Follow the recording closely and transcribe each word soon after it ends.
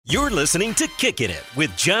You're listening to Kickin' It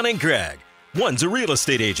with John and Greg. One's a real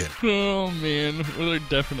estate agent. Oh, man. Well, they're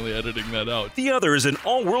definitely editing that out. The other is an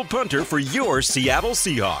all-world punter for your Seattle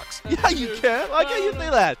Seahawks. Yeah, you can. Why can't you say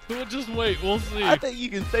that? We'll just wait. We'll see. I think you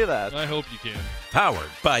can say that. I hope you can. Powered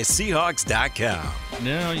by Seahawks.com.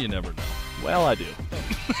 No, you never know. Well, I do.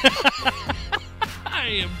 I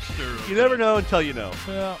am sure. You never know until you know.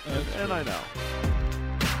 Well, And I know.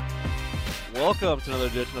 Welcome to another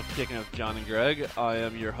edition of Kicking It with John and Greg. I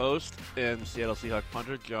am your host and Seattle Seahawks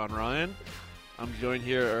punter, John Ryan. I'm joined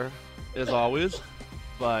here, as always,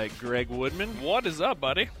 by Greg Woodman. What is up,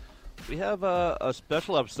 buddy? We have a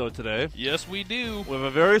special episode today. Yes, we do. We have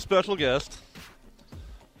a very special guest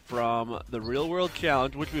from the Real World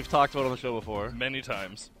Challenge, which we've talked about on the show before. Many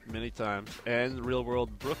times. And Real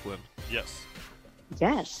World Brooklyn. Yes.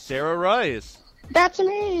 Yes. Sarah Rice. That's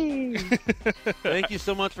me. Thank you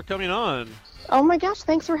so much for coming on. Oh my gosh,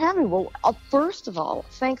 thanks for having me. Well, first of all,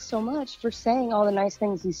 thanks so much for saying all the nice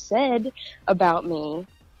things you said about me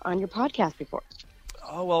on your podcast before.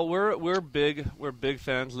 Oh well, we're big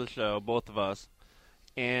fans of the show, both of us.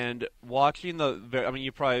 And watching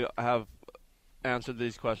you probably have answered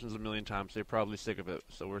these questions a million times, so you're probably sick of it,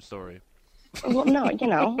 so we're sorry. Well, no, you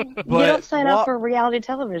don't sign up for reality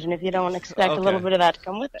television if you don't expect a little bit of that to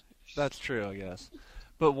come with it. That's true, I guess.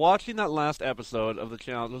 But watching that last episode of the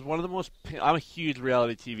challenge was one of the most. I'm a huge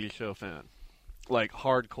reality TV show fan, like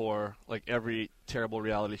hardcore, like every terrible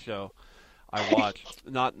reality show I watch.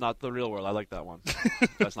 not the Real World. I like that one.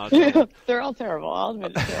 That's not. They're all terrible. I'll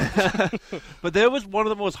admit it. But there was one of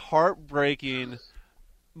the most heartbreaking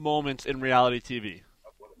moments in reality TV.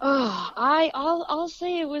 Oh, I'll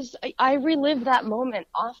say it was. I relive that moment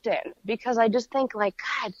often because I just think like,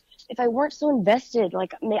 God, if I weren't so invested,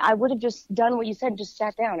 like I would have just done what you said, just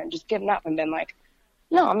sat down and just given up and been like,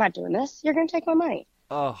 no, I'm not doing this. You're gonna take my money.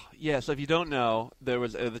 Oh yeah. So if you don't know, there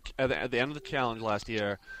was at the end of the challenge last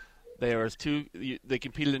year, there was two. They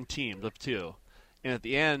competed in teams of two, and at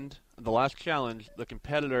the end of the last challenge, the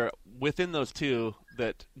competitor within those two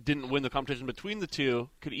that didn't win the competition between the two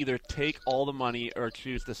could either take all the money or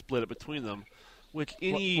choose to split it between them. Which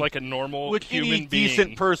any human decent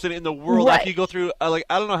being. person in the world, Right. after you go through, I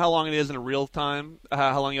don't know how long it is in real time,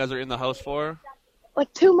 how long you guys are in the house for.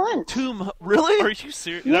 Like 2 months. Really? Are you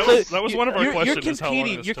serious? That was one of our questions. You're is how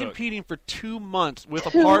long this You're took. competing for 2 months with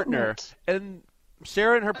a 2 partner, months. and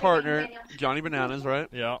Sarah and her partner, Johnny Bananas, right?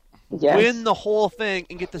 Yeah. Yes. Win the whole thing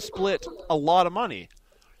and get to split a lot of money.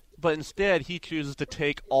 But instead, he chooses to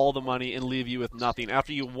take all the money and leave you with nothing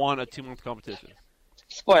after you won a 2-month competition.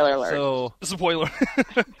 Spoiler alert. So, Spoiler.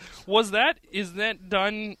 Is that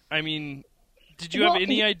done? I mean, did you have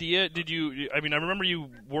any idea? I remember you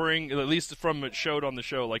worrying, at least from it showed on the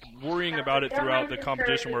show, like worrying about it throughout the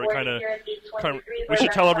competition where it kind of we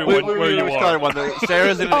should tell everyone where you are.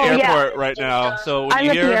 Sarah's in an airport right now, so when I'm you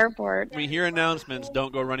at hear the airport. when you hear announcements,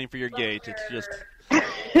 don't go running for your gate. It's just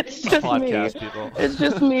It's just podcast, me. people. It's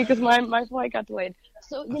just me because my flight got delayed.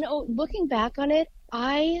 So, looking back on it,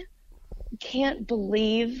 I can't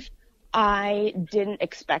believe I didn't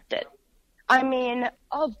expect it. I mean,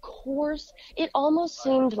 of course, it almost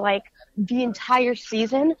seemed like the entire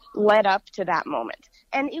season led up to that moment.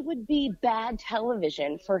 And it would be bad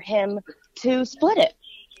television for him to split it.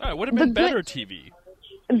 Oh, it would have been better TV.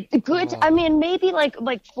 Good. I mean, maybe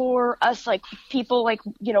like for us, like people like,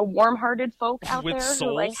 warm-hearted folk out With there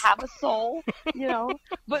who like souls. have a soul,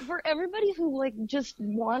 but for everybody who like just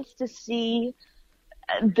wants to see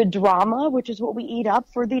the drama, which is what we eat up,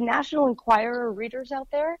 for the National Enquirer readers out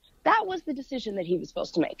there, that was the decision that he was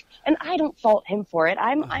supposed to make. And I don't fault him for it.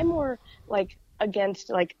 I'm more like against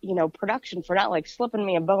like, production for not like slipping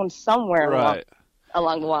me a bone somewhere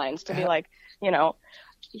along the lines to be like,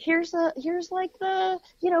 here's like the,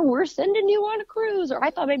 we're sending you on a cruise. Or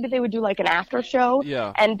I thought maybe they would do like an after show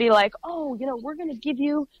and be like, oh, we're going to give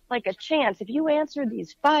you like a chance if you answer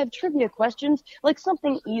these 5 trivia questions, like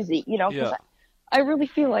something easy, 'cause I really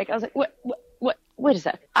feel like I was like, wait a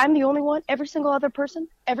sec. I'm the only one, every single other person,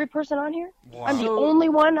 every person on here. Wow. I'm the only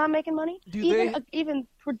one not making money. Do Even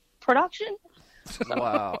production.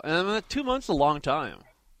 Wow. And 2 months is a long time.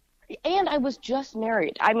 And I was just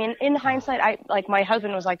married. I mean, in hindsight, my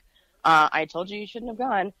husband was like, I told you shouldn't have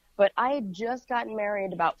gone. But I had just gotten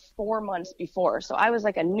married about 4 months before. So I was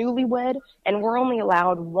like a newlywed, and we're only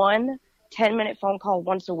allowed one 10-minute phone call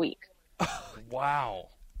once a week. Wow.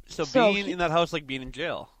 So being in that house like being in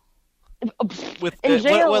jail. With in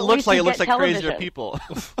jail, what looks like television. crazier people.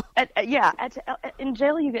 In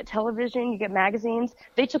jail you get television, you get magazines.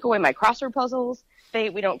 They took away my crossword puzzles.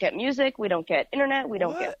 We don't get music, we don't get internet, we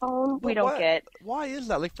don't get phone, we don't get. Why is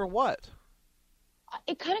that? Like for what?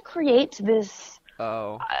 It kind of creates this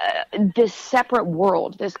this separate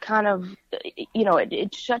world, this kind of,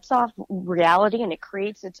 it shuts off reality and it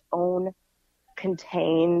creates its own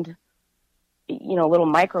contained, little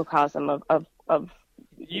microcosm of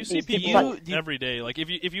you see people every day. Like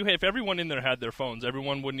if everyone in there had their phones,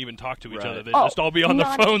 everyone wouldn't even talk to each other. They'd just all be on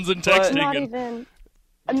their phones and texting.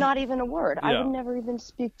 Not even a word. Yeah. I would never even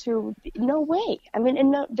speak to. No way. I mean,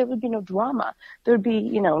 and there would be no drama. There would be,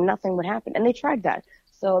 nothing would happen. And they tried that,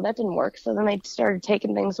 so that didn't work. So then they started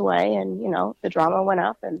taking things away, and the drama went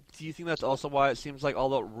up. And do you think that's also why it seems like all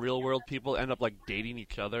the real world people end up like dating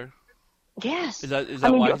each other? Yes. Is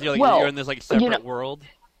that why you're in this like separate world?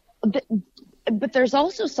 But there's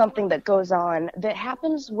also something that goes on that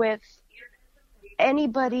happens with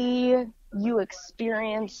anybody you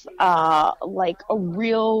experience like a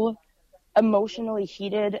real emotionally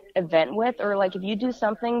heated event with, or like if you do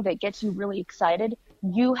something that gets you really excited,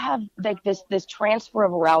 you have like this transfer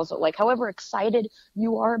of arousal. Like however excited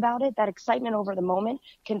you are about it, that excitement over the moment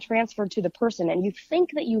can transfer to the person, and you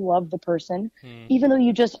think that you love the person even though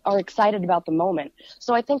you just are excited about the moment.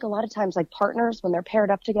 So I think a lot of times like partners, when they're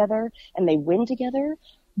paired up together and they win together,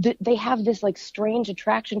 they have this like strange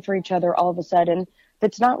attraction for each other all of a sudden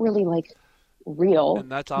that's not really like real.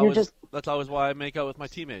 And that's always why I make out with my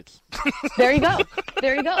teammates. There you go.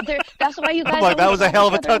 That's why you guys. I'm like, that was a hell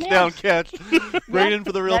of a touchdown catch. Bring it in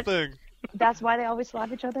for the real thing. That's why they always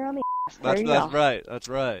slap each other on the ass. That's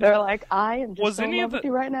right. They're like, I am just so in love with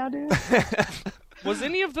you right now, dude. Was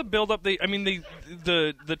any of the build-up?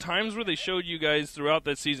 The times where they showed you guys throughout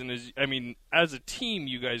that season is, as a team,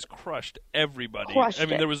 you guys crushed everybody.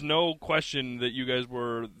 There was no question that you guys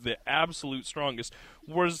were the absolute strongest.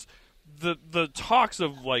 Was the talks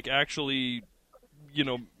of like actually,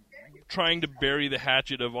 trying to bury the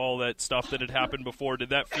hatchet of all that stuff that had happened before, did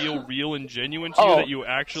that feel real and genuine to you that you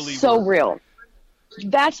actually real?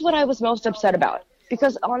 That's what I was most upset about,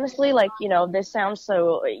 because honestly, like, this sounds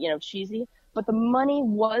so, cheesy, but the money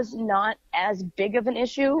was not as big of an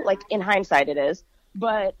issue. Like in hindsight it is,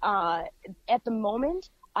 but at the moment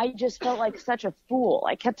I just felt like such a fool.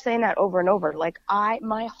 I kept saying that over and over. Like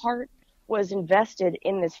my heart was invested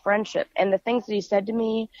in this friendship and the things that he said to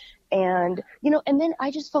me. And, and then I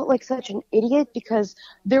just felt like such an idiot because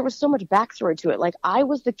there was so much backstory to it. Like I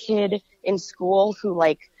was the kid in school who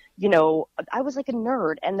like, I was like a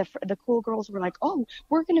nerd, and the cool girls were like, oh,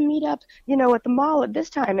 we're going to meet up, at the mall at this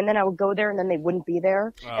time. And then I would go there and then they wouldn't be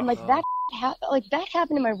there. And like that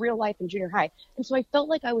happened in my real life in junior high. And so I felt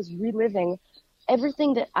like I was reliving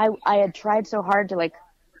everything that I had tried so hard to like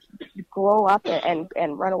grow up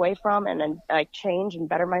and run away from and like change and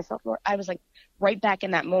better myself more. I was like right back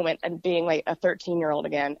in that moment and being like a 13-year-old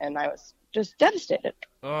again. And I was just devastated,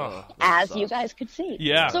 as you guys could see.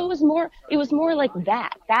 Yeah. So it was more like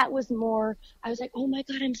that. That was more. I was like, oh my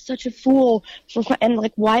god, I'm such a fool and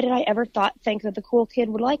like, why did I ever think that the cool kid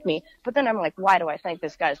would like me? But then I'm like, why do I think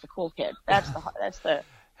this guy's the cool kid? That's the.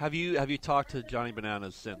 Have you talked to Johnny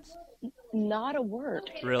Bananas since? Not a word.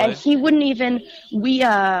 Really? And he wouldn't even. We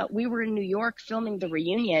were in New York filming the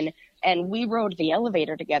reunion, and we rode the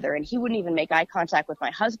elevator together, and he wouldn't even make eye contact with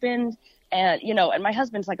my husband. And, and my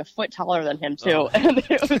husband's like a foot taller than him too. And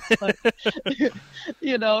it was like,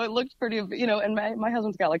 it looked pretty, and my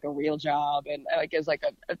husband's got like a real job and like is like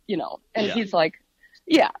and he's like,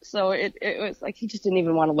 so it was like, he just didn't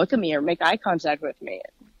even want to look at me or make eye contact with me.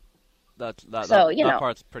 That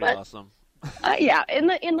part's pretty awesome.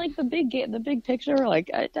 In like the big picture, like,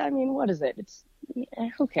 I mean, what is it? It's,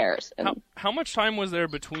 who cares? And how much time was there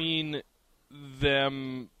between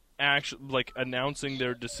them actually like announcing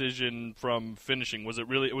their decision from finishing? Was it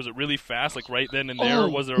really fast, like right then and there, or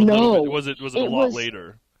was there a little bit, was it a lot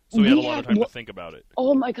later? So we had a lot of time to think about it.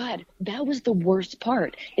 Oh my god, that was the worst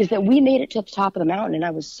part, is that we made it to the top of the mountain and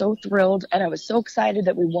I was so thrilled and I was so excited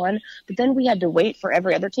that we won, but then we had to wait for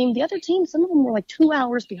every other team. The other team, some of them were like 2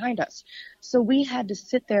 hours behind us. So we had to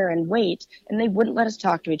sit there and wait, and they wouldn't let us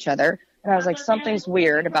talk to each other. And I was like, something's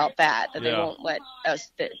weird about that they won't let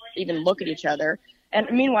us even look at each other. And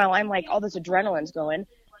meanwhile, I'm like, all this adrenaline's going.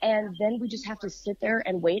 And then we just have to sit there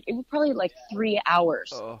and wait. It was probably like 3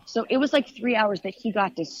 hours. So it was like 3 hours that he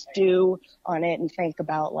got to stew on it and think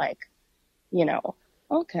about like,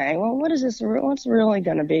 okay, well, what's really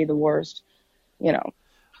going to be the worst,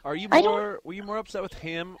 Were you more upset with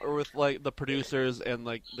him or with like the producers and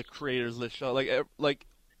like the creators of the show? Like,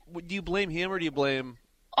 do you blame him or do you blame?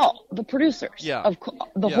 Oh, the producers. Yeah.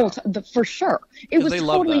 Whole time, for sure. It was they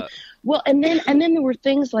totally. love that. Well, and then there were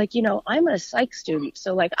things like, I'm a psych student,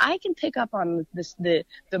 so like I can pick up on the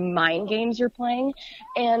mind games you're playing.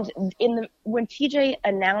 And when TJ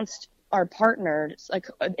announced our partners, like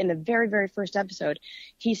in the very, very first episode,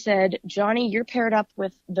 he said, Johnny, you're paired up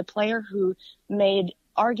with the player who made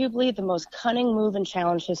arguably the most cunning move in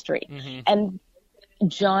challenge history. And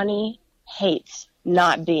Johnny hates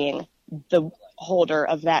not being the holder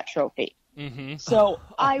of that trophy. So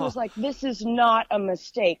I was like, this is not a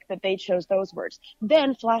mistake that they chose those words.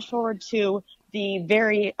 Then flash forward to the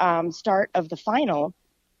very start of the final.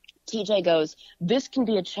 TJ goes, this can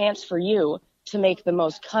be a chance for you to make the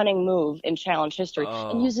most cunning move in challenge history,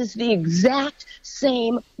 and uses the exact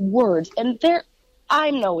same words. And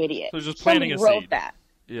I'm no idiot. So just planting Somebody a wrote seed. that.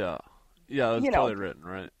 Yeah, it was probably written,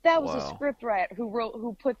 right? That was a script writer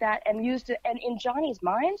who put that and used it. And in Johnny's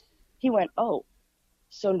mind, he went, oh,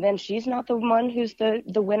 so then she's not the one who's the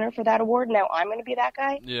winner for that award. Now I'm going to be that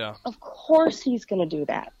guy? Yeah. Of course he's going to do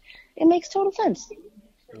that. It makes total sense.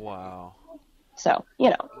 Wow. So,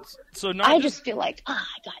 So I just feel like,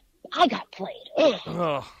 I got played. Ugh.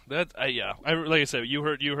 Oh, that yeah. Like I said, you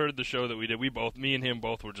heard the show that we did. Me and him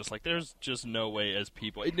both were just like, there's just no way as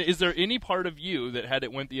people. Is there any part of you that had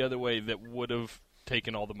it went the other way that would have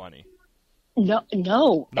taken all the money? No.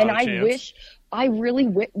 Not And a chance? I really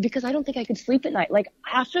wish, because I don't think I could sleep at night. Like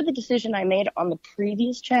after the decision I made on the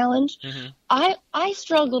previous challenge, I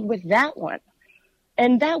struggled with that one.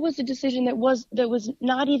 And that was a decision that was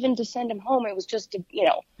not even to send him home. It was just to,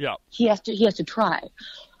 he has to try.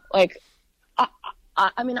 Like,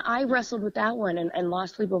 I mean, I wrestled with that one and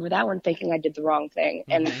lost sleep over that one, thinking I did the wrong thing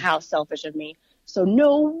and how selfish of me. So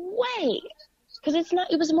no way, because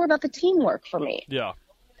it was more about the teamwork for me. Yeah.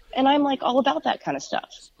 And I'm like all about that kind of stuff.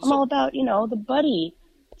 I'm all about, the buddy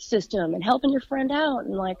system and helping your friend out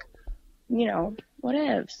and like,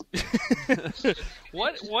 whatevs.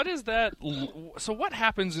 What is that? So what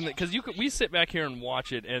happens in it? Because we sit back here and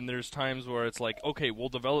watch it, and there's times where it's like, okay, we'll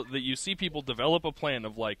develop that. You see people develop a plan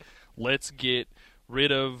of like, let's get rid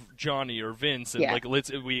of Johnny or Vince, and like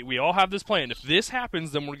we all have this plan. If this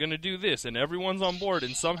happens, then we're gonna do this, and everyone's on board.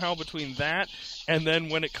 And somehow between that and then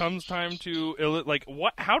when it comes time to like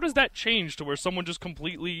how does that change to where someone just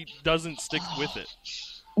completely doesn't stick with it?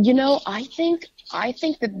 I think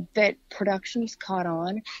that production's caught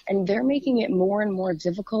on, and they're making it more and more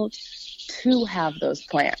difficult to have those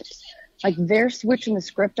plans. Like they're switching the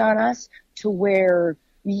script on us to where,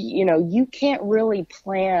 you can't really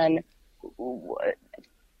plan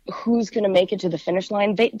who's going to make it to the finish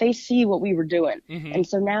line. They see what we were doing. And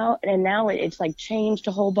so now it's like changed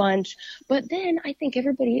a whole bunch. But then I think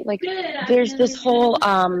everybody, like, there's this whole,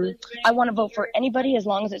 I want to vote for anybody as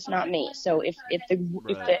long as it's not me. So if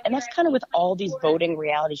the, and that's kind of with all these voting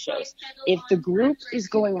reality shows. If the group is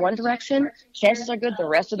going one direction, chances are good the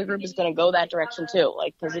rest of the group is going to go that direction too.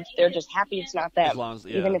 Like, cause they're just happy it's not them. As long as,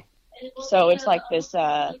 So it's like this,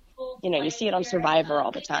 you see it on Survivor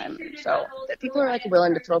all the time. So people are like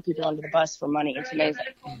willing to throw people under the bus for money. It's amazing.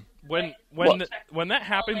 When that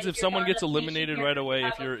happens, if someone gets eliminated right away,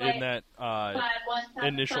 if you're in that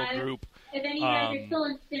initial group,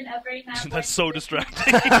 that's so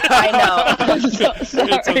distracting. I know. I'm so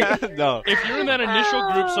sorry. No. If you're in that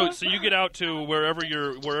initial group, so you get out to wherever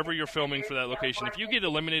you're filming for that location. If you get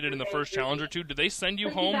eliminated in the first challenge or two, do they send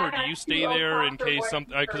you home, or do you stay there in case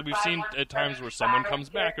something? Because we've seen at times where someone comes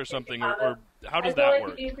back or something, or how does that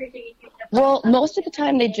work? Well, most of the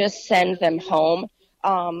time they just send them home.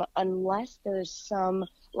 Unless there's some,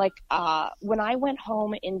 like, when I went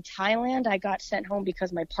home in Thailand, I got sent home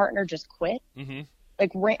because my partner just quit.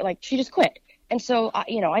 Like she just quit. And so,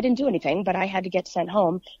 I didn't do anything, but I had to get sent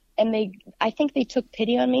home. And I think they took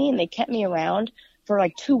pity on me and they kept me around for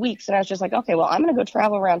like 2 weeks. And I was just like, okay, well, I'm going to go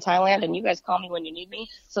travel around Thailand and you guys call me when you need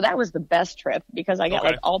me. So that was the best trip because I got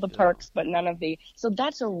like all the perks, but none of so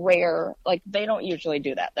that's a rare, like they don't usually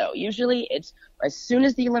do that though. Usually it's as soon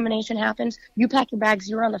as the elimination happens, you pack your bags,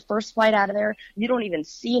 you're on the first flight out of there. You don't even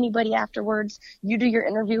see anybody afterwards. You do your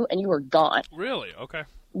interview and you are gone. Really? Okay.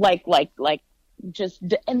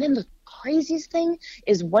 And then the craziest thing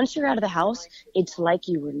is once you're out of the house, it's like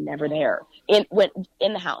you were never there in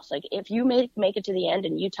the house. Like if you make it to the end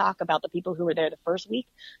and you talk about the people who were there the first week,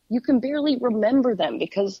 you can barely remember them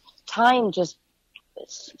because time just,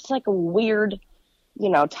 it's like a weird,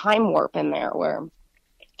 time warp in there where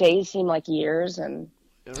days seem like years. And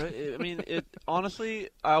I mean, honestly,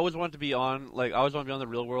 I always wanted to be on, like, I always want to be on The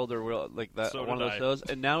Real World or like that, So one of did those shows,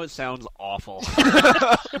 and now it sounds awful.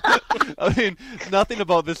 I mean, nothing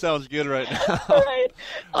about this sounds good right now. Right.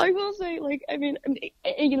 I will say, like, I mean,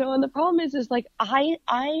 and the problem is like,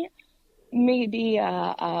 I maybe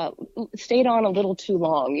stayed on a little too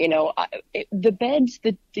long. The beds,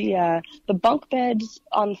 the bunk beds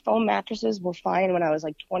on foam mattresses were fine when I was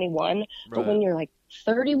like 21, but when you're like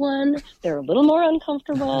 31, they're a little more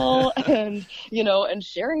uncomfortable, and and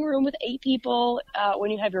sharing a room with 8 people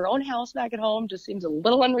when you have your own house back at home just seems a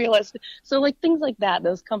little unrealistic. So like things like that,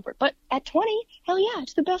 those comfort. But at 20, hell yeah,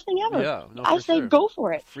 it's the best thing ever. Yeah, no, I for say sure. go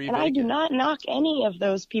for it. Free and I do bacon. not knock any of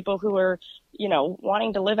those people who are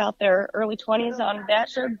wanting to live out their early 20s on that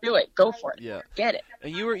show. Do it. Go for it. Yeah. Get it.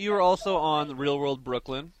 And you were also on The Real World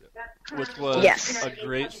Brooklyn, which was Yes. a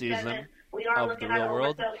great season of The Real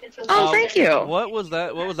World. Oh, thank you. What was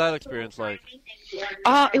that experience like?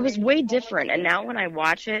 It was way different. And now when I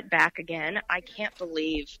watch it back again, I can't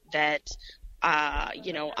believe that,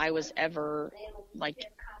 I was ever like,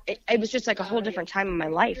 it was just like a whole different time in my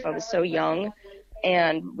life. I was so young,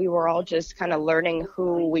 and we were all just kind of learning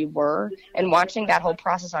who we were, and watching that whole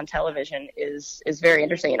process on television is very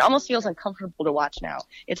interesting. It almost feels uncomfortable to watch now.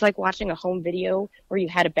 It's like watching a home video where you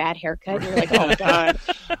had a bad haircut and you're like, oh my God.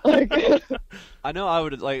 Like, I know I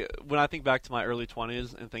would, like, when I think back to my early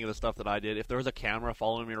 20s and think of the stuff that I did, if there was a camera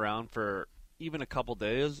following me around for even a couple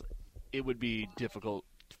days, it would be difficult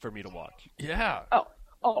for me to watch. Yeah.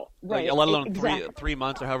 oh, right. Like, let alone exactly. 3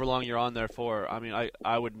 months or however long you're on there for. I mean,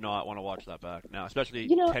 I would not want to watch that back now, especially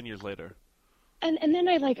 10 years later. And then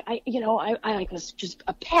I was just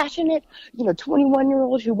a passionate,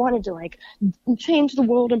 21-year-old who wanted to like change the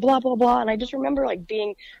world and blah, blah, blah. And I just remember like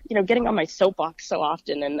being, getting on my soapbox so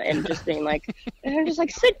often and just being like, and I'm just like,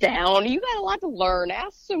 sit down. You got a lot to learn.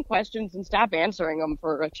 Ask some questions and stop answering them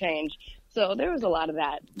for a change. So there was a lot of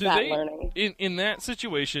that learning. In that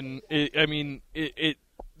situation,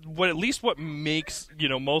 what makes,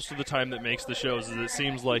 most of the time that makes the shows is it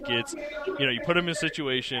seems like it's, you put them in a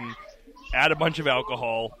situation, add a bunch of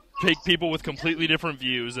alcohol, take people with completely different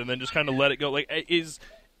views, and then just kind of let it go. Like,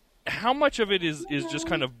 how much of it is just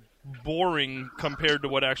kind of boring compared to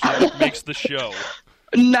what actually makes the show?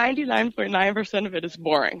 99.9% of it is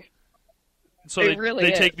boring. So It really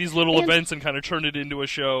they is. take these little And- events and kind of turn it into a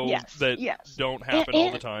show that don't happen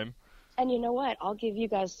all the time. And you know what? I'll give you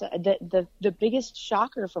guys the biggest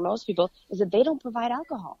shocker for most people is that they don't provide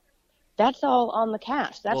alcohol. That's all on the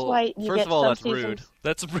cast. That's why you first get of all, some that's seasons. rude.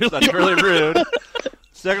 That's really rude.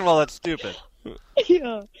 Second of all, that's stupid.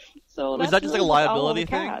 Yeah. So Is that's that just like a really all on liability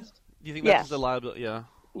the thing? cast. Do you think Yes. that's just a liability? Yeah.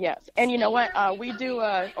 Yes. And you know what? We do.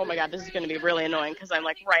 Oh my God, this is going to be really annoying because I'm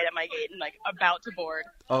like right at my gate and like about to board.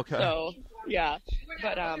 Okay. So yeah,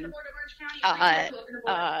 but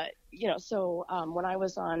when I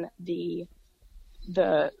was on the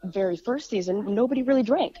very first season, nobody really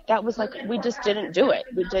drank. That was like, we just didn't do it.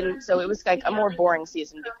 We didn't. So it was like a more boring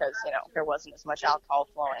season because there wasn't as much alcohol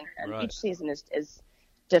flowing, and Right. each season is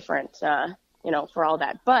different. For all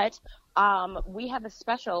that, but. We have a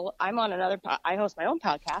special. I'm on I host my own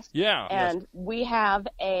podcast. Yeah. And we have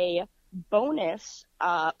a bonus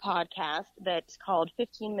podcast that's called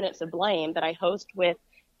 15 Minutes of Blame that I host with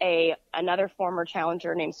another former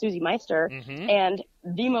challenger named Susie Meister. Mm-hmm. And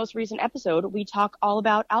the most recent episode, we talk all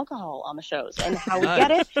about alcohol on the shows and how we Nice.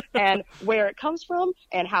 get it and where it comes from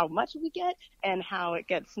and how much we get and how it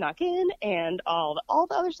gets snuck in and all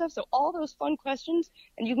the other stuff. So all those fun questions.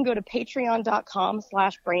 And you can go to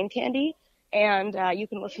patreon.com/braincandy and you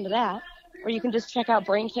can listen to that. Or you can just check out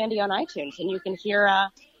Brain Candy on iTunes and you can hear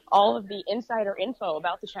all of the insider info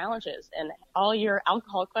about the challenges and all your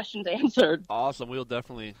alcohol questions answered. Awesome. We'll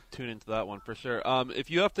definitely tune into that one for sure.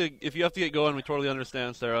 If you have to get going, we totally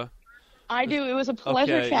understand, Sarah. I do. It was a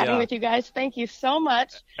pleasure Okay, chatting yeah. with you guys. Thank you so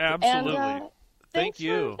much. Absolutely. And, Thank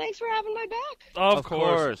you. Thanks for having my back. Of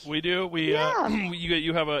course. we do. We Yeah.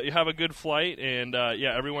 you have a good flight, and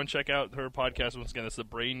everyone check out her podcast once again. It's the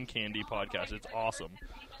Brain Candy podcast. It's awesome.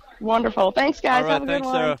 Wonderful. Thanks, guys. All right, have a good thanks,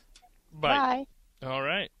 one. Sarah. Bye. Bye. All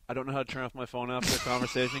right. I don't know how to turn off my phone after a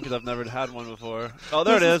conversation because I've never had one before. Oh,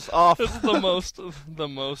 there it is. Off. This is the most.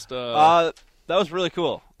 That was really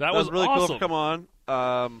cool. That was really cool. awesome. Come on.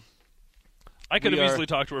 I could we have are- easily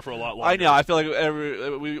talked to her for a lot longer. I know. I feel like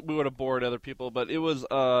we would have bored other people, but it was.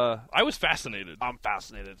 I was fascinated. I'm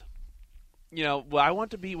fascinated. What I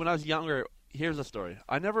want to be when I was younger. Here's a story.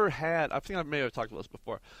 I never had. I think I may have talked about this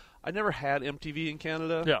before. I never had MTV in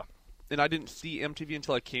Canada. Yeah. And I didn't see MTV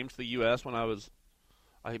until I came to the U.S.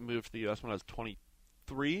 I moved to the U.S. when I was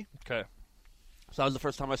 23. Okay. So that was the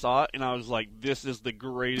first time I saw it, and I was like, this is the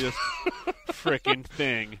greatest freaking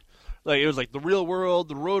thing. Like, it was like The Real World,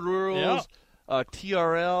 The Road Rules,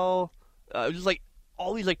 TRL. It was just like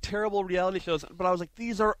all these like terrible reality shows, but I was like,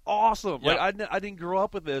 these are awesome. Yeah. Like, I didn't grow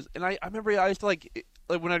up with this, and I remember I used to like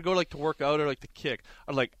when I'd go like to work out or like to kick,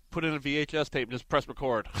 I'd like put in a VHS tape and just press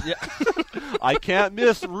record. Yeah. I can't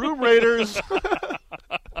miss Room Raiders.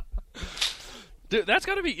 Dude, that's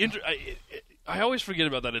got to be interesting. I always forget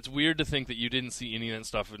about that. It's weird to think that you didn't see any of that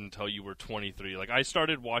stuff until you were 23. Like, I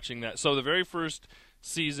started watching that. So the very first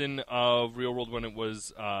season of Real World, when it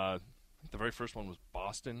was, the very first one was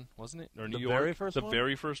Boston, wasn't it? Or New York? Very first the one?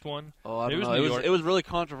 very first one? Oh, I Maybe don't know. New York. It was really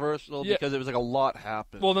controversial Yeah. because it was like a lot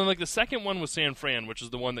happened. Well, then, like, the second one was San Fran, which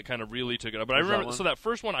is the one that kind of really took it up. But I Was that remember, one? so that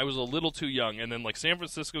first one, I was a little too young, and then, like, San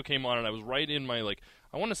Francisco came on, and I was right in my, like,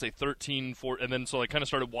 I want to say 13, 14, and then so I kind of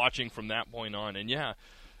started watching from that point on. And, yeah,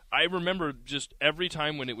 I remember just every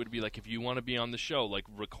time when it would be like, if you want to be on the show, like,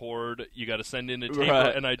 record, you got to send in a tape,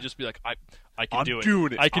 Right. and I'd just be like, I can I'm do it.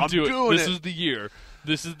 doing it. I can I'm do it. doing This it. is the year.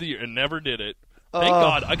 This is the year. And never did it. Thank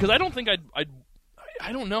God, because I don't think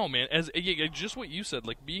I don't know, man. As just what you said,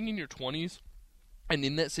 like being in your 20s and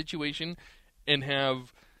in that situation, and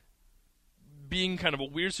being kind of a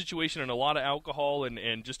weird situation and a lot of alcohol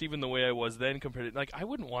and just even the way I was then compared to, like, I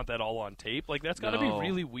wouldn't want that all on tape. Like, that's got to be No.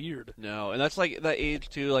 really weird. No, and that's like that age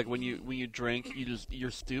too. Like when you drink,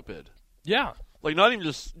 you're stupid. Yeah. Like not even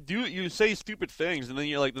just you say stupid things, and then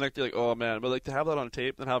you're like the next day like, oh man. But like to have that on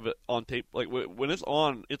tape, and have it on tape, like when it's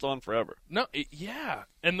on forever. No. Yeah.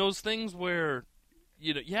 And those things where,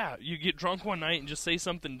 you get drunk one night and just say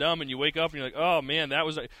something dumb, and you wake up and you're like, oh man, that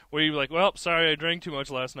was where you're like, well, sorry, I drank too much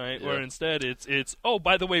last night. Yeah. Where instead it's oh,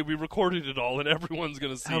 by the way, we recorded it all, and everyone's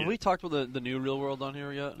gonna see Have it. we talked about the new Real World on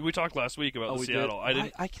here yet? We talked last week about the we Seattle. did?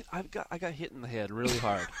 I didn't. I got hit in the head really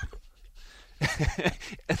hard.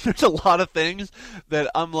 And there's a lot of things that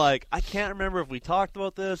I'm like, I can't remember if we talked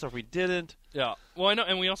about this or if we didn't. Yeah. Well, I know,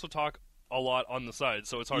 and we also talk a lot on the side,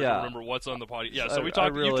 so it's hard to Yeah. remember what's on the podcast. Yeah. So So we I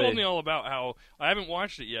talked. You really- told me all about how I haven't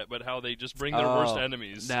watched it yet, but how they just bring their worst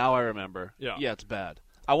enemies. Now I remember. Yeah. Yeah, it's bad.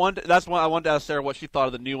 That's why I wanted to ask Sarah what she thought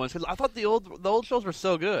of the new ones, because I thought the old shows were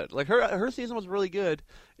so good. Like her season was really good.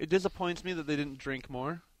 It disappoints me that they didn't drink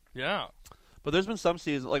more. Yeah. But there's been some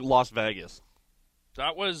seasons like Las Vegas.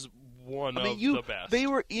 That was one I mean, of the best. They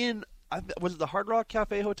were in. Was it the Hard Rock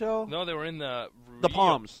Cafe Hotel? No, they were in the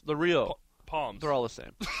Palms, the Rio. Palms. They're all the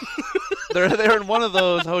same. they're in one of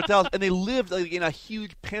those hotels, and they lived like in a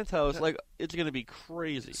huge penthouse. Like it's gonna be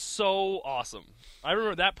crazy. So awesome. I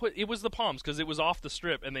remember it was the Palms because it was off the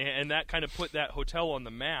strip, and that kind of put that hotel on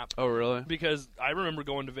the map. Oh really? Because I remember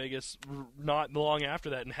going to Vegas not long after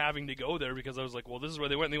that and having to go there because I was like, well, this is where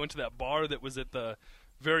they went. And they went to that bar that was at the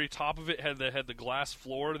very top of it, had the glass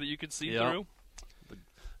floor that you could see Yeah. through.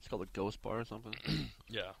 It's called a Ghost Bar or something.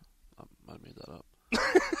 Yeah. I made that up.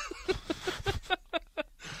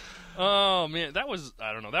 Oh man, that was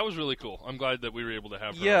really cool. I'm glad that we were able to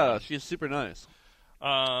have her. Yeah, on. she's super nice.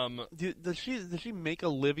 Does she make a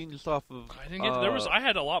living just off of? I didn't get. I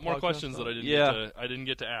had a lot more podcast questions stuff? that I didn't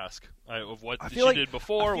get to ask of what I she feel like- did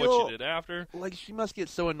before, I what feel- she did after. Like she must get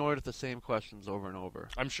so annoyed with the same questions over and over.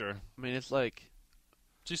 I'm sure I mean, it's like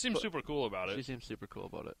she seems super cool about she it. seems super cool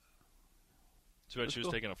about it. Too bad That's she was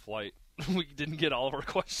cool. taking a flight. We didn't get all of our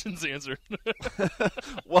questions answered.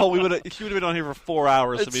 Well, she would have been on here for 4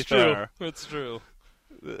 hours. To be It's true. fair, It's true.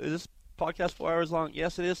 is this podcast 4 hours long?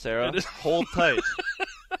 Yes, it is, Sarah. It is. Hold tight.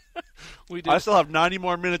 We did I still have 90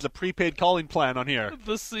 more minutes of prepaid calling plan on here.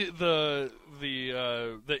 the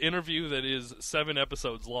interview that is 7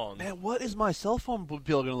 episodes long. Man, what is my cell phone bill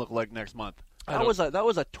going to look like next month? I That don't-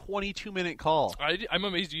 was a 22-minute call. I'm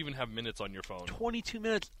amazed you even have minutes on your phone. 22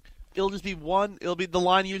 minutes. It'll just be one. It'll be the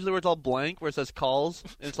line usually where it's all blank, where it says calls,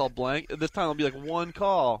 and it's all blank. This time it'll be like one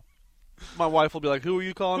call. My wife will be like, "Who are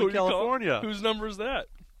you calling Who in are you California?" Whose number is that?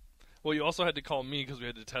 Well, you also had to call me because we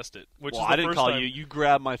had to test it. Which Well, is the I didn't first call time. you. You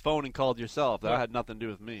grabbed my phone and called yourself. That Well- had nothing to do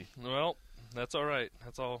with me. Well, that's all right.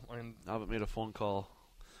 That's all. I haven't made a phone call.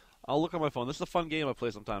 I'll look on my phone. This is a fun game I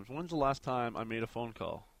play sometimes. When's the last time I made a phone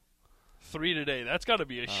call? 3 today. That's got to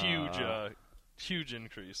be a huge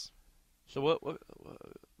increase. So what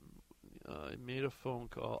I made a phone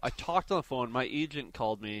call. I talked on the phone. My agent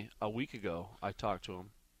called me a week ago. I talked to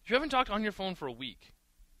him. You haven't talked on your phone for a week.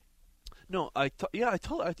 No, a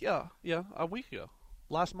week ago.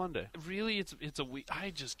 Last Monday. Really, it's a week.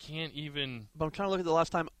 I just can't even. But I'm trying to look at the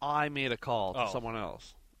last time I made a call to Oh. someone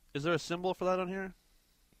else. Is there a symbol for that on here?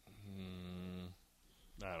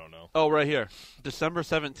 I don't know. Oh, right here. December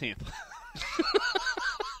 17th.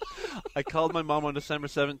 I called my mom on December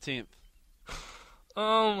 17th.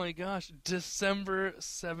 Oh my gosh, December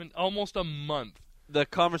 7th, almost a month. The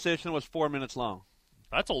conversation was 4 minutes long.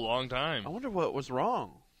 That's a long time. I wonder what was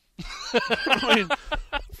wrong. I mean,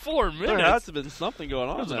 4 minutes. there has to have been something going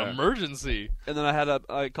That on was an there. emergency. And then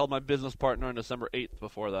I called my business partner on December 8th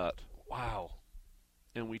before that. Wow.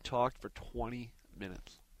 And we talked for 20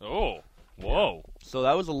 minutes. Oh. Whoa. So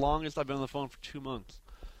that was the longest I've been on the phone for 2 months.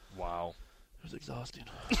 Wow. It was exhausting.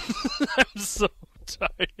 I'm so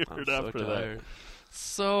tired I'm so after tired. that.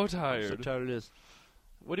 So I'm so tired. tired it is.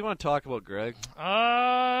 What do you want to talk about, Greg?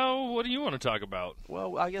 What do you want to talk about?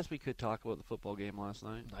 Well, I guess we could talk about the football game last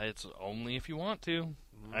night. It's only if you want to.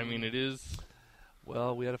 I mean, it is.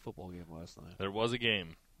 Well, we had a football game last night. There was a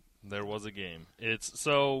game. It's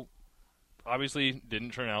so obviously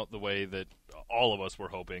didn't turn out the way that all of us were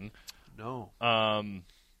hoping. No.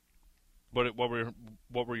 But what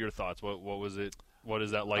were your thoughts? What was it? What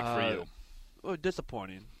is that like for you? Well,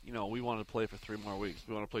 disappointing. We wanted to play for 3 more weeks.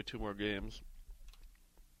 We want to play 2 more games.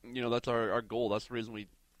 That's our goal. That's the reason we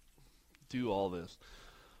do all this.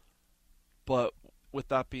 But with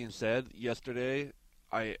that being said, yesterday,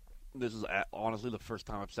 this is honestly the first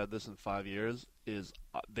time I've said this in 5 years, is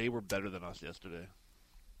they were better than us yesterday.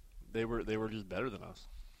 They were just better than us.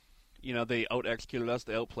 They out-executed us.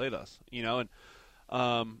 They outplayed us. And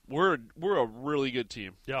we're a really good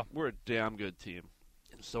team. Yeah. We're a damn good team.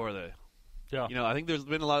 And so are they. Yeah. I think there's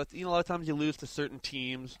been a lot of times you lose to certain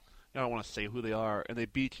teams. I don't want to say who they are, and they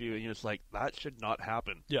beat you, and you're just like, that should not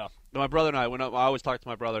happen. Yeah. But my brother and I always talk to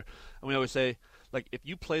my brother, and we always say, like, if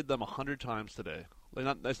you played them 100 times today,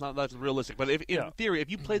 that's realistic. But in theory, if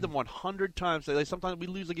you played them 100 times today, like sometimes we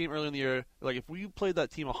lose a game early in the year. Like if we played that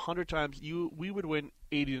team 100 times, we would win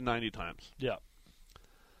 80 to 90 times. Yeah.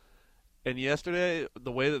 And yesterday,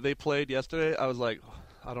 the way that they played yesterday, I was like,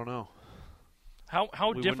 I don't know.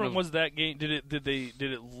 How different was that game? Did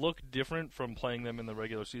it look different from playing them in the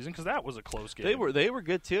regular season? Because that was a close game. They were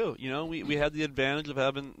good too. We had the advantage of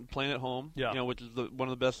playing at home. Yeah. Which is one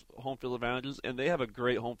of the best home field advantages, and they have a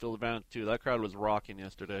great home field advantage too. That crowd was rocking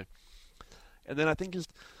yesterday. And then I think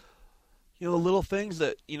just little things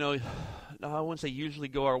that I wouldn't say usually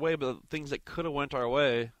go our way, but things that could have went our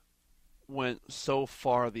way went so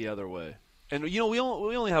far the other way. And we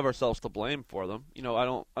only have ourselves to blame for them. I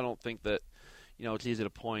don't think that. It's easy to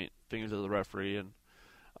point fingers at the referee, and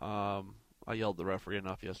I yelled at the referee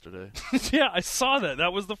enough yesterday. Yeah, I saw that.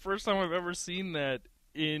 That was the first time I've ever seen that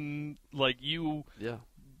in, like, you... Yeah.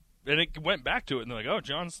 And it went back to it, and they're like, oh,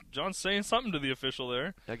 John's saying something to the official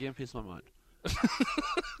there. That gave me a piece of my mind.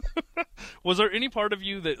 Was there any part of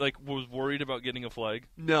you that, like, was worried about getting a flag?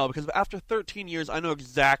 No, because after 13 years, I know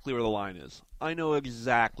exactly where the line is. I know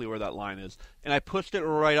exactly where that line is. And I pushed it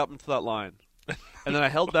right up into that line. And then I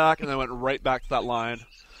held back, and then I went right back to that line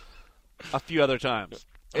a few other times.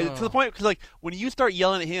 To the point, because, like, when you start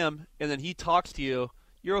yelling at him, and then he talks to you,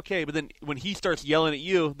 you're okay. But then when he starts yelling at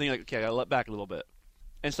you, then you're like, okay, I got to let back a little bit.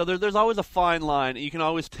 And so there's always a fine line. You can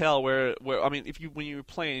always tell where I mean, when you're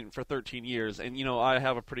playing for 13 years, and, I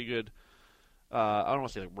have a pretty good, I don't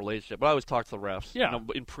want to say like relationship, but I always talk to the refs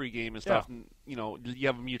in pregame and stuff. Yeah. And, you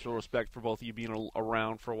have a mutual respect for both of you being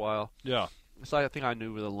around for a while. Yeah. So I think I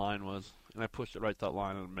knew where the line was. And I pushed it right to that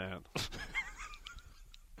line, and man,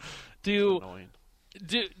 do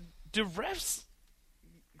refs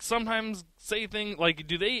sometimes say things like?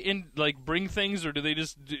 Do they bring things, or do they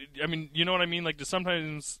just? I mean, you know what I mean? Like, do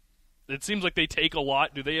sometimes it seems like they take a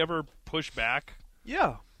lot. Do they ever push back?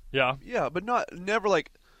 Yeah, but never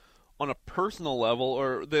like on a personal level,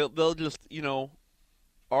 or they'll just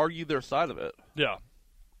argue their side of it. Yeah,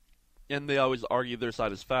 and they always argue their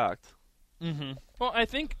side as fact. Mm-hmm. Well, I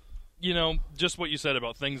think. Just what you said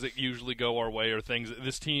about things that usually go our way, or things that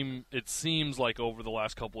this team, it seems like over the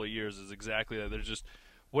last couple of years, is exactly that. There's just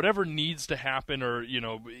whatever needs to happen, or,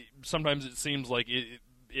 sometimes it seems like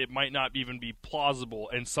it might not even be plausible,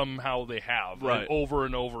 and somehow they have. Right. Over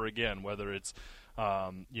and over again, whether it's,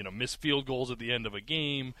 missed field goals at the end of a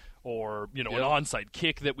game, or, an onside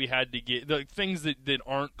kick that we had to get. The things that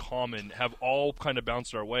aren't common have all kind of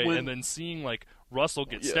bounced our way, and then seeing, like, Russell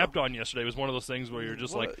get stepped on yesterday was one of those things where you're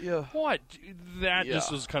just what? That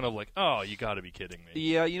just was kind of like, oh, you got to be kidding me.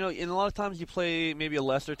 Yeah, and a lot of times you play maybe a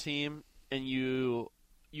lesser team and you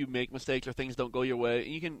make mistakes or things don't go your way,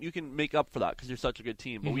 and you can make up for that because you're such a good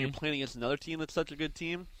team. But when you're playing against another team that's such a good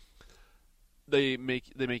team, they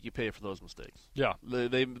make you pay for those mistakes. Yeah,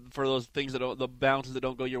 they for those things the bounces that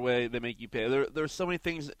don't go your way, they make you pay. There's so many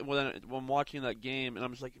things when I'm watching that game, and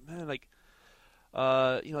I'm just like, man, like.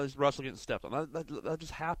 There's Russell getting stepped on. That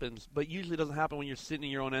just happens, but usually doesn't happen when you're sitting in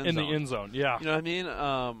your own end zone. In the end zone, yeah. You know what I mean?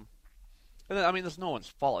 And then, I mean, that's no one's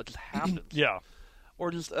fault. It just happens. Yeah.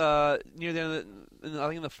 Or just near the end of I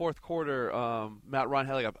think in the fourth quarter, Matt Ryan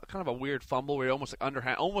had like a kind of a weird fumble where he almost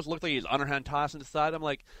like almost looked like he was underhand tossing to the side. I'm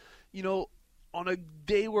like, on a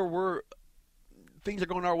day where things are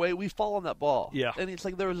going our way, we fall on that ball. Yeah. And it's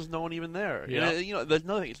like there was just no one even there. Yeah. And, there's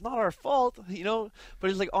nothing. It's not our fault, but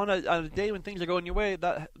it's like on a day when things are going your way,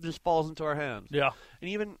 that just falls into our hands. Yeah.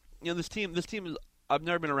 And even, this team is, I've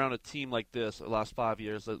never been around a team like this the last 5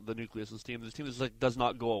 years, the nucleus of this team. This team is like does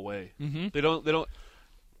not go away. Mm-hmm. They don't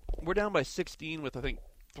we're down by 16 with I think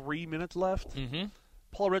 3 minutes left. Mm-hmm.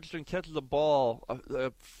 Paul Richardson catches the ball,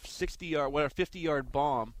 a 60-yard, whatever, 50-yard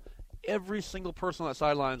bomb. Every single person on that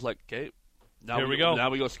sideline's like, okay, now Here we go. Now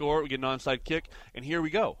we go score. We get an onside kick, and here we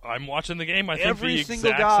go. I'm watching the game. I think Every the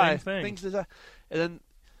single exact guy same thing. thinks that, and then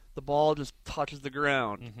the ball just touches the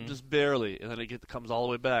ground, Mm-hmm. just barely, and then it comes all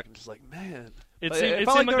the way back, and just like, man. It But seemed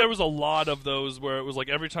felt like there was a lot of those where it was like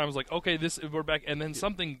every time it was like, okay, we're back, and then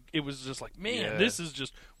something. It was just like, man, Yeah. this is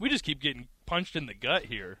just we just keep getting punched in the gut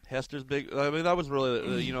here. Hester's big. I mean, that was really,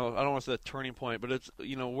 I don't want to say a turning point, but it's,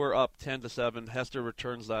 we're up 10-7. Hester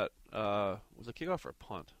returns that. Was it a kickoff or a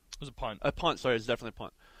punt? It was a punt. A punt. Sorry, it's definitely a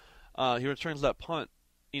punt. He returns that punt.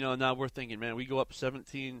 Now we're thinking, man, we go up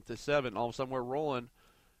 17-7. All of a sudden we're rolling,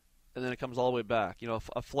 and then it comes all the way back.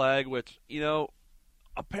 A flag, which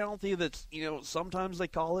a penalty that's sometimes they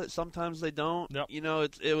call it, sometimes they don't. Yep.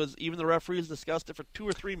 It was even the referees discussed it for 2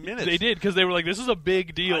 or 3 minutes. They did because they were like, this is a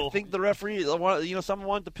big deal. I think the referee, someone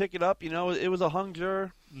wanted to pick it up. It was a hung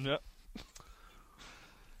juror. Yep.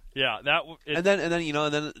 Yeah, that. And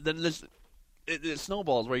then this it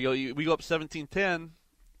snowballs where we go up 17-10.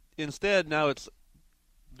 Instead, now it's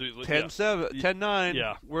 10-7, 10-9.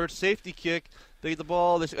 Yeah. We're at safety kick. They get the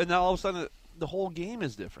ball, and now all of a sudden the whole game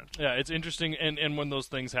is different. Yeah, it's interesting, and when those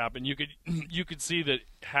things happen, you could see that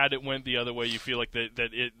had it went the other way, you feel like it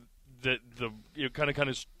kind of could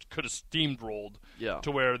have steamrolled. Yeah.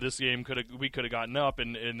 To where this game we could have gotten up,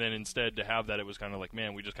 and then instead to have that, it was kind of like,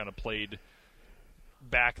 man, we just kind of played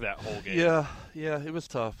back that whole game. Yeah, it was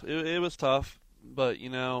tough. It was tough, but you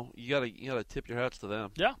gotta tip your hats to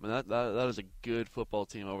them. Yeah. I mean, that is a good football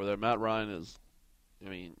team over there. Matt Ryan is,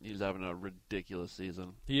 he's having a ridiculous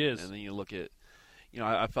season. He is. And then you look at,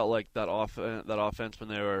 I felt like that offense when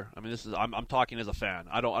they were. I mean, I'm talking as a fan.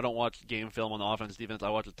 I don't watch game film on the offense defense. I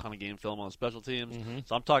watch a ton of game film on the special teams. Mm-hmm.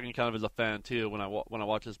 So I'm talking kind of as a fan too when I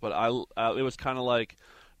watch this. But it was kind of like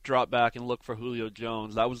drop back and look for Julio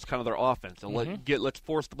Jones. That was kind of their offense. And let's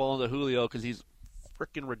force the ball into Julio because he's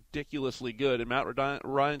freaking ridiculously good. And Matt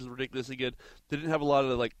Ryan's ridiculously good. They didn't have a lot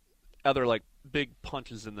of other big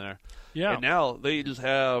punches in there. Yeah. And now they just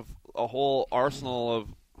have a whole arsenal of.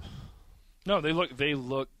 No, they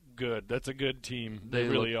look good. That's a good team. They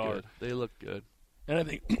really are. Good. They look good. And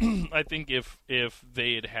I think if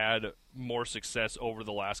they had more success over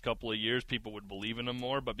the last couple of years, people would believe in them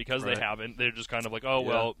more. But because they haven't, they're just kind of like,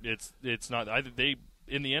 well, it's not. They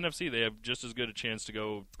in the NFC, they have just as good a chance to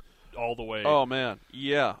go all the way. Oh man,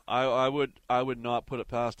 yeah. I would not put it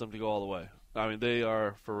past them to go all the way. I mean, they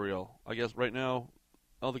are for real. I guess right now,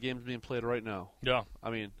 all the games being played right now. Yeah. I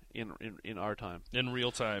mean, in our time. In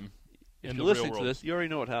real time. If you're listening to this, you already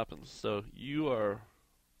know what happens. So you are.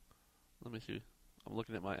 Let me see. I'm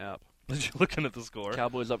looking at my app. You're looking at the score.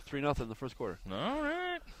 Cowboys up 3-0 in the first quarter. All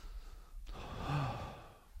right.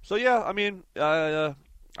 So yeah, I mean, I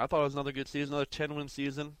thought it was another good season, another 10-win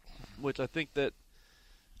season, which I think that.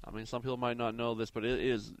 I mean, some people might not know this, but it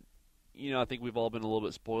is. I think we've all been a little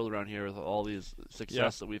bit spoiled around here with all these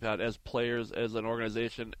success that we've had as players, as an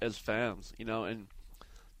organization, as fans. And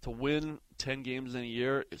to win 10 games in a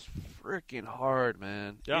year is freaking hard,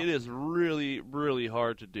 man. Yeah. It is really, really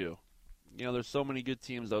hard to do. There's so many good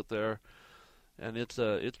teams out there, and it's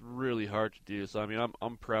really hard to do. So I mean,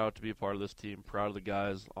 I'm proud to be a part of this team, proud of the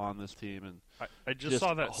guys on this team, and I just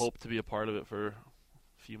saw that. Hope to be a part of it for a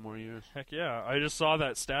few more years. Heck yeah! I just saw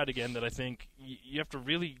that stat again that I think you have to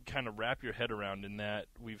really kind of wrap your head around. In that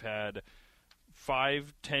we've had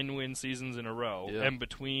 5 10-win seasons in a row, and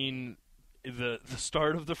between the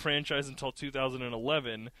start of the franchise until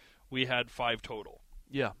 2011, we had 5 total.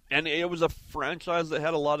 Yeah, and it was a franchise that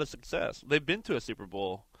had a lot of success. They've been to a Super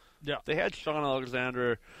Bowl. Yeah, they had Sean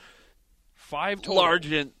Alexander, 5 total.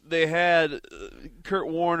 Largent. They had Kurt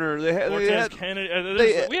Warner. They had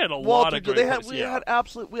Kennedy. We had a lot of great players. We had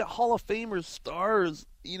Hall of Famers, stars.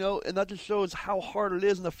 And that just shows how hard it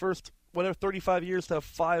is in the first 35 years to have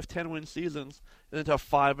 5 10-win seasons and then to have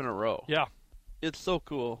 5 in a row. Yeah, it's so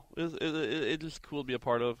cool. It's just cool to be a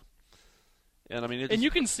part of. And I mean, you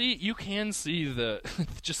can see the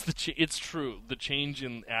it's true, the change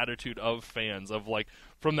in attitude of fans of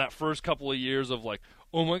from that first couple of years of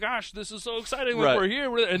oh my gosh, this is so exciting, we're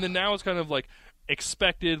here, and then now it's kind of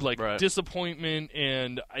expected disappointment,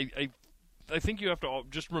 and I think you have to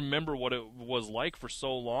just remember what it was like for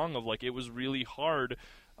so long of it was really hard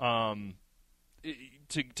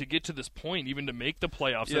to get to this point, even to make the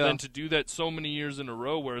playoffs, and then to do that so many years in a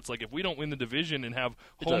row, where it's if we don't win the division and have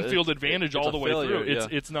home field advantage all the way through,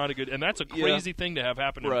 it's not a good. And that's a crazy thing to have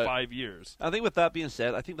happen in 5 years. I think with that being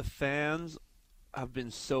said, I think the fans have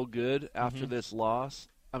been so good after this loss.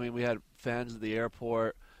 I mean, we had fans at the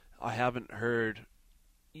airport. I haven't heard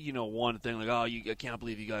one thing like, oh, I can't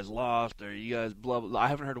believe you guys lost, or you guys blah, blah. I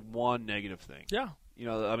haven't heard one negative thing. Yeah.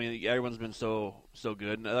 I mean, everyone's been so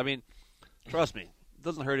good. And, I mean, trust me, it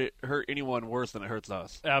doesn't hurt anyone worse than it hurts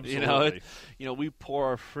us. Absolutely. We pour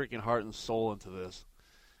our freaking heart and soul into this,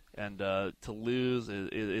 and to lose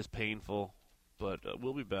is painful, but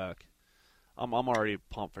we'll be back. I'm already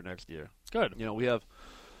pumped for next year. Good. We have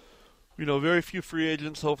very few free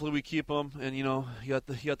agents. Hopefully we keep them, and you got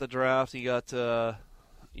the draft. You got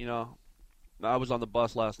I was on the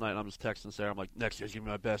bus last night, and I'm just texting Sarah. I'm like, next year's gonna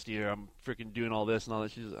be my best year. I'm freaking doing all this and all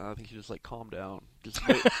that. I think she's just like, calm down. Just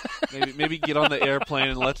maybe get on the airplane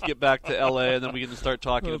and let's get back to LA, and then we can start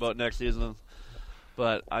talking about next season.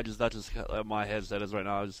 But that's just my headset is right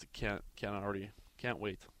now. I just can't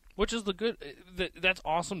wait. Which is that's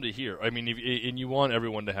awesome to hear. I mean, and you want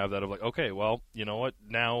everyone to have that of like, okay, well, you know what?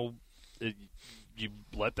 Now you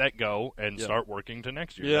let that go and start working to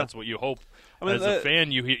next year. Yeah. That's what you hope. I mean, as a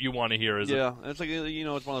fan, you want to hear. It's like it's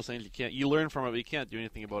one of those things you learn from it, but you can't do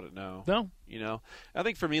anything about it now. No, I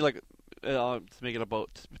think for me, like to make it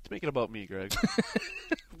about me, Greg,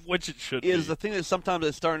 which it should is be. the thing that sometimes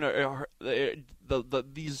it's starting to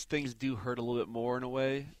these things do hurt a little bit more in a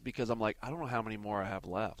way, because I'm like, I don't know how many more I have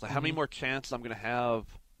left. Like how many more chances I'm gonna have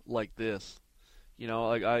like this.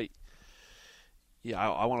 I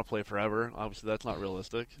want to play forever. Obviously, that's not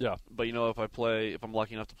realistic. Yeah. But if I'm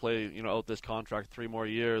lucky enough to play, out this contract 3 more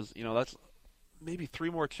years, that's maybe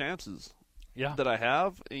 3 more chances. Yeah. That I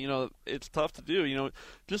have. It's tough to do.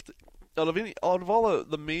 Just out of all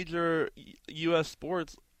the major U.S.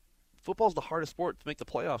 sports, football's the hardest sport to make the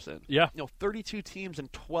playoffs in. Yeah. 32 teams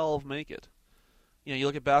and 12 make it. You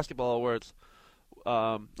look at basketball where it's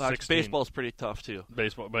baseball's pretty tough too.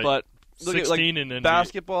 Baseball, but 16 in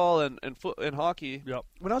basketball and hockey. Yep.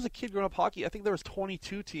 When I was a kid growing up hockey, I think there was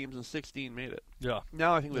 22 teams and 16 made it. Yeah.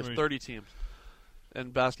 Now I think there's 30 teams.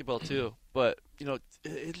 And basketball too. But,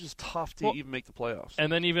 it's just tough to even make the playoffs. And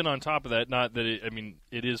then even on top of that, not that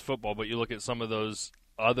it is football, but you look at some of those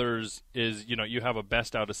others is, you have a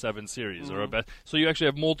best out of 7 series or a best. So you actually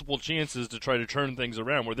have multiple chances to try to turn things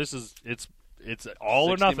around, where this is it's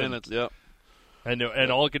all or nothing. 60 minutes, yeah.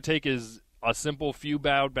 And all it could take is a simple few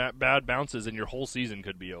bad bounces, and your whole season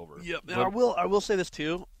could be over. Yep. And I will say this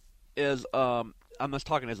too, is I'm just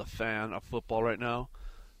talking as a fan of football right now.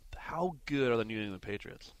 How good are the New England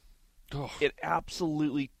Patriots? Oh. It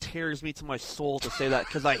absolutely tears me to my soul to say that,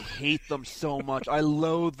 because I hate them so much. I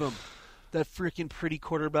loathe them. That freaking pretty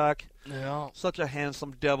quarterback. Yeah. Such a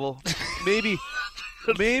handsome devil. Maybe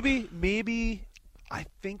I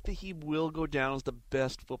think that he will go down as the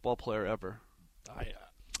best football player ever.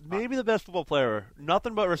 Maybe the best football player.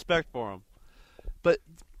 Nothing but respect for him. But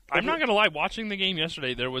I'm not gonna lie. Watching the game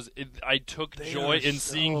yesterday, I took joy in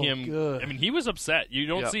seeing him. Good. I mean, he was upset. You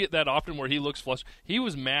don't see it that often where he looks flushed. He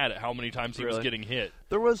was mad at how many times he was getting hit.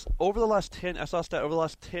 There was over the last 10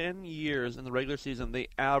 years in the regular season, they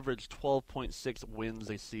averaged 12.6 wins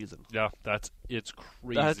a season. Yeah, it's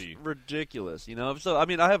crazy. That's ridiculous. So I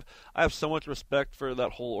mean, I have so much respect for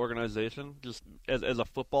that whole organization. Just as a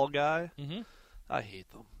football guy. Mm-hmm. I hate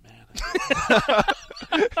them, man.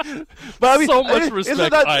 But I mean, so much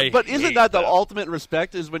respect. Isn't that the ultimate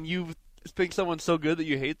respect? Is when you think someone's so good that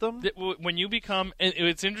you hate them? When you become, and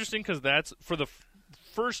it's interesting because that's for the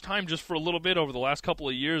first time, just for a little bit over the last couple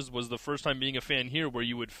of years, was the first time being a fan here where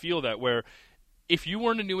you would feel that. Where if you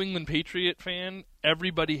weren't a New England Patriot fan,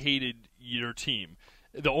 everybody hated your team.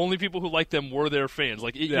 The only people who liked them were their fans.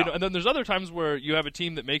 And then there's other times where you have a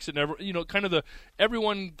team that makes it never,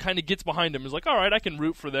 everyone kind of gets behind them. Is like, all right, I can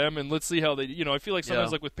root for them, and let's see how they, I feel like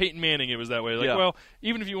sometimes like with Peyton Manning, it was that way. Well,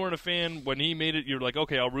 even if you weren't a fan when he made it, you're like,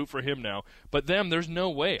 okay, I'll root for him now. But them, there's no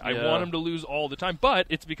way. I want him to lose all the time, but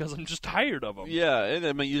it's because I'm just tired of them. Yeah, and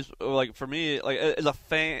I mean, for me, as a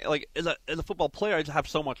fan, as a football player, I just have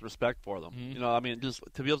so much respect for them. Mm-hmm. I mean, just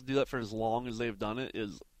to be able to do that for as long as they've done it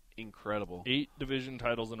is incredible. 8 division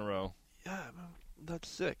titles in a row. Yeah, that's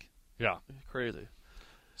sick. Yeah, crazy.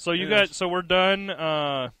 So so we're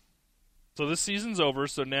done. So this season's over.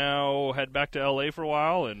 So now head back to LA for a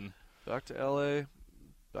while and back to LA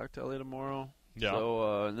tomorrow. Yeah.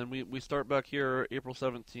 So and then we start back here April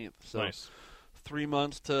 17th. So nice. 3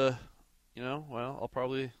 months to, I'll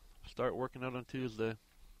probably start working out on Tuesday.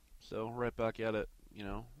 So right back at it.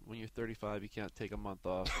 When you're 35, you can't take a month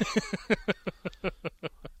off.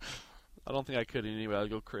 I don't think I could anyway. I'd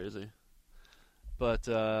go crazy. But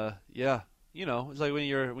yeah, it's like when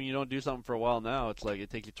you don't do something for a while now, it's like it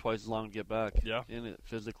takes you twice as long to get back in it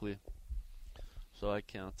physically. So I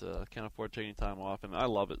can't afford taking time off, and I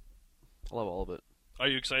love it. I love all of it. Are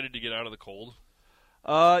you excited to get out of the cold?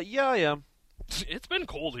 Yeah, I am. It's been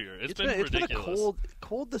cold here. It's been been ridiculous. a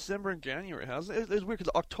cold December and January, hasn't it? It's weird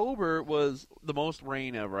because October was the most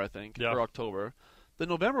rain ever, I think, for October. Then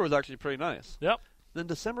November was actually pretty nice. Yep. Then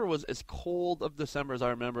December was as cold of December as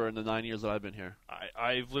I remember in the 9 years that I've been here.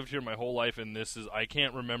 I've lived here my whole life, and I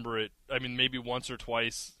can't remember it. I mean, maybe once or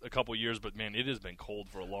twice a couple years, but man, it has been cold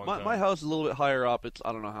for a long time. My house is a little bit higher up. It's,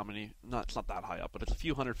 I don't know how many, it's not that high up, but it's a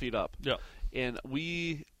few hundred feet up. Yeah. And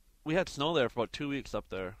we had snow there for about 2 weeks up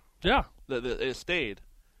there. Yeah. It stayed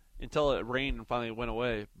until it rained and finally went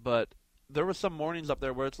away. But there were some mornings up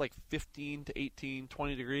there where it's like 15 to 18,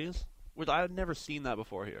 20 degrees, which I had never seen that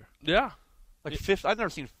before here. Yeah. Like I've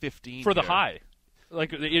never seen 15 for the here. high,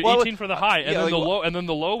 like 18 for the high, and then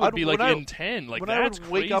the low would be like in 10. Like when that's I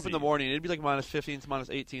would wake up in the crazy. morning, it'd be like minus 15 to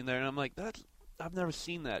minus 18 there, and I'm like, I've never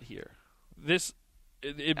seen that here.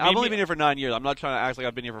 I've only been here for 9 years. I'm not trying to act like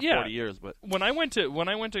I've been here for 40 years, but when I went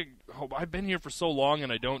to, I've been here for so long,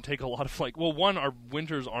 and I don't take a lot of one, our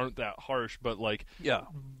winters aren't that harsh, but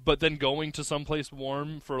but then going to someplace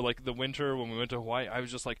warm for like the winter when we went to Hawaii, I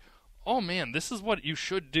was just like, oh man, this is what you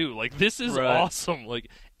should do. Like, this is awesome. Like,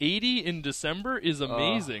 80 in December is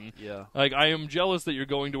amazing. Yeah. Like, I am jealous that you're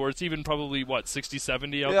going to where it's even probably, 60,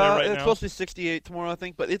 70 out there right now? Yeah, it's supposed to be 68 tomorrow, I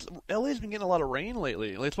think. But LA's been getting a lot of rain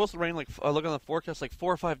lately. Like, it's supposed to rain, I look on the forecast,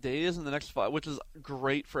 4 or 5 days in the next 5, which is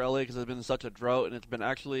great for LA because it's been such a drought. And it's been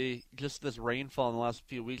actually, just this rainfall in the last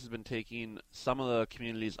few weeks has been taking some of the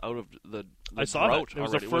communities out of the I saw drought that. It was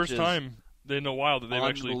already, the first time in a while that they've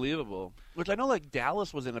actually... Unbelievable. Which I know,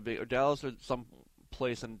 Dallas was in Dallas or some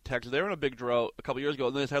place in Texas. They were in a big drought a couple years ago,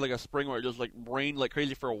 and then they had, a spring where it just, rained like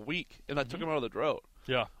crazy for a week, and that took them out of the drought.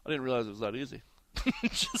 Yeah. I didn't realize it was that easy.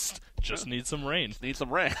 just need some rain. Just need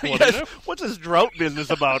some rain. Yes. What's this drought business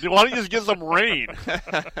about? Why don't you just get some rain?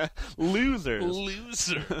 Losers.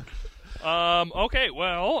 Loser. Okay,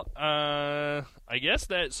 well, I guess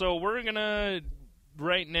that... So we're going to...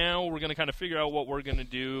 Right now, we're going to kind of figure out what we're going to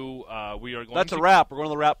do. We are going That's a wrap. We're going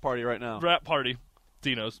to the wrap party right now. Wrap party.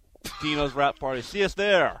 Dino's wrap party. See us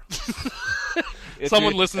there.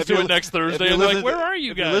 Someone listens to it next Thursday and they're like, where are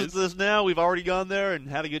you guys? If you listen to this now, we've already gone there and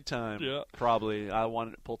had a good time. Yeah. Probably. I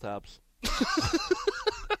wanted to pull tabs.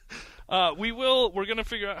 We're going to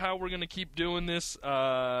figure out how we're going to keep doing this.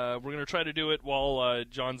 We're going to try to do it while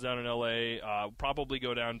John's down in LA. Probably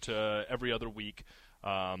go down to every other week.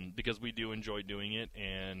 Because we do enjoy doing it,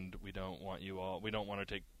 and we don't want to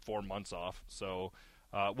take 4 months off. So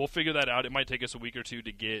we'll figure that out. It might take us a week or two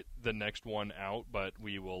to get the next one out, but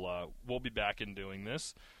we'll be back in doing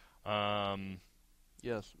this.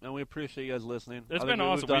 Yes, and we appreciate you guys listening. It's been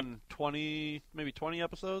awesome. We've done 20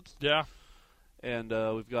 episodes. Yeah. And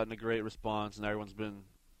we've gotten a great response, and everyone's been,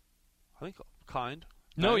 I think, kind.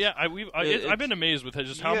 No, nice. yeah, I've been amazed with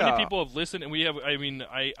just how many people have listened, and we have. I mean,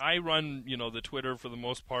 I run the Twitter for the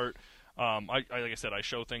most part. Like I said, I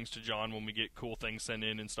show things to John when we get cool things sent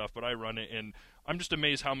in and stuff, but I run it, and I'm just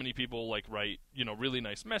amazed how many people write really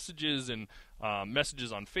nice messages and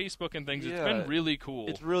messages on Facebook and things. Yeah, it's been really cool.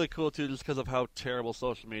 It's really cool too, just because of how terrible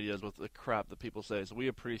social media is with the crap that people say. So we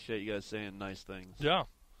appreciate you guys saying nice things. Yeah.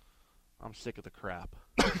 I'm sick of the crap.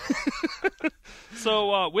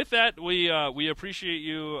 So with that, we appreciate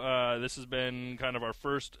you. This has been kind of our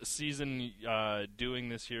first season doing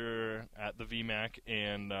this here at the VMAC,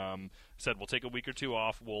 and said we'll take a week or two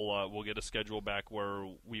off. We'll get a schedule back where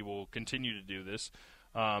we will continue to do this.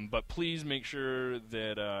 But please make sure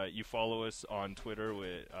that you follow us on Twitter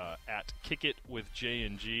at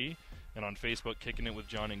KickItWithJ&G, and on Facebook, Kicking It with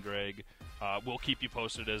John and Greg. We'll keep you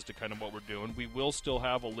posted as to kind of what we're doing. We will still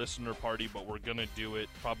have a listener party, but we're going to do it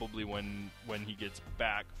probably when he gets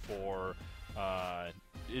back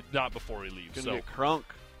not before he leaves. Gonna get crunk.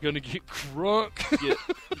 Gonna get crunk.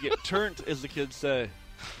 Get turnt, as the kids say.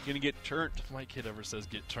 Gonna get turnt. If my kid ever says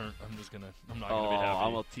get turnt, I'm not gonna be happy.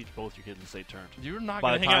 I'm gonna teach both your kids to say turnt. You're not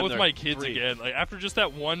gonna hang out with my kids again. Like, after just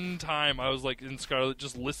that one time, I was like, and Scarlett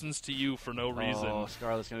just listens to you for no reason. Oh,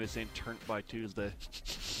 Scarlett's gonna be saying turnt by Tuesday.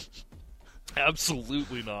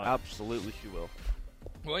 Absolutely not. Absolutely, she will.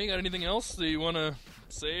 Well, you got anything else that you want to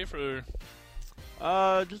say for?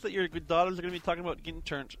 Just that your good daughters are gonna be talking about getting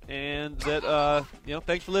turnt, and that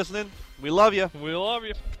thanks for listening. We love you. We love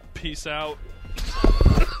you. Peace out.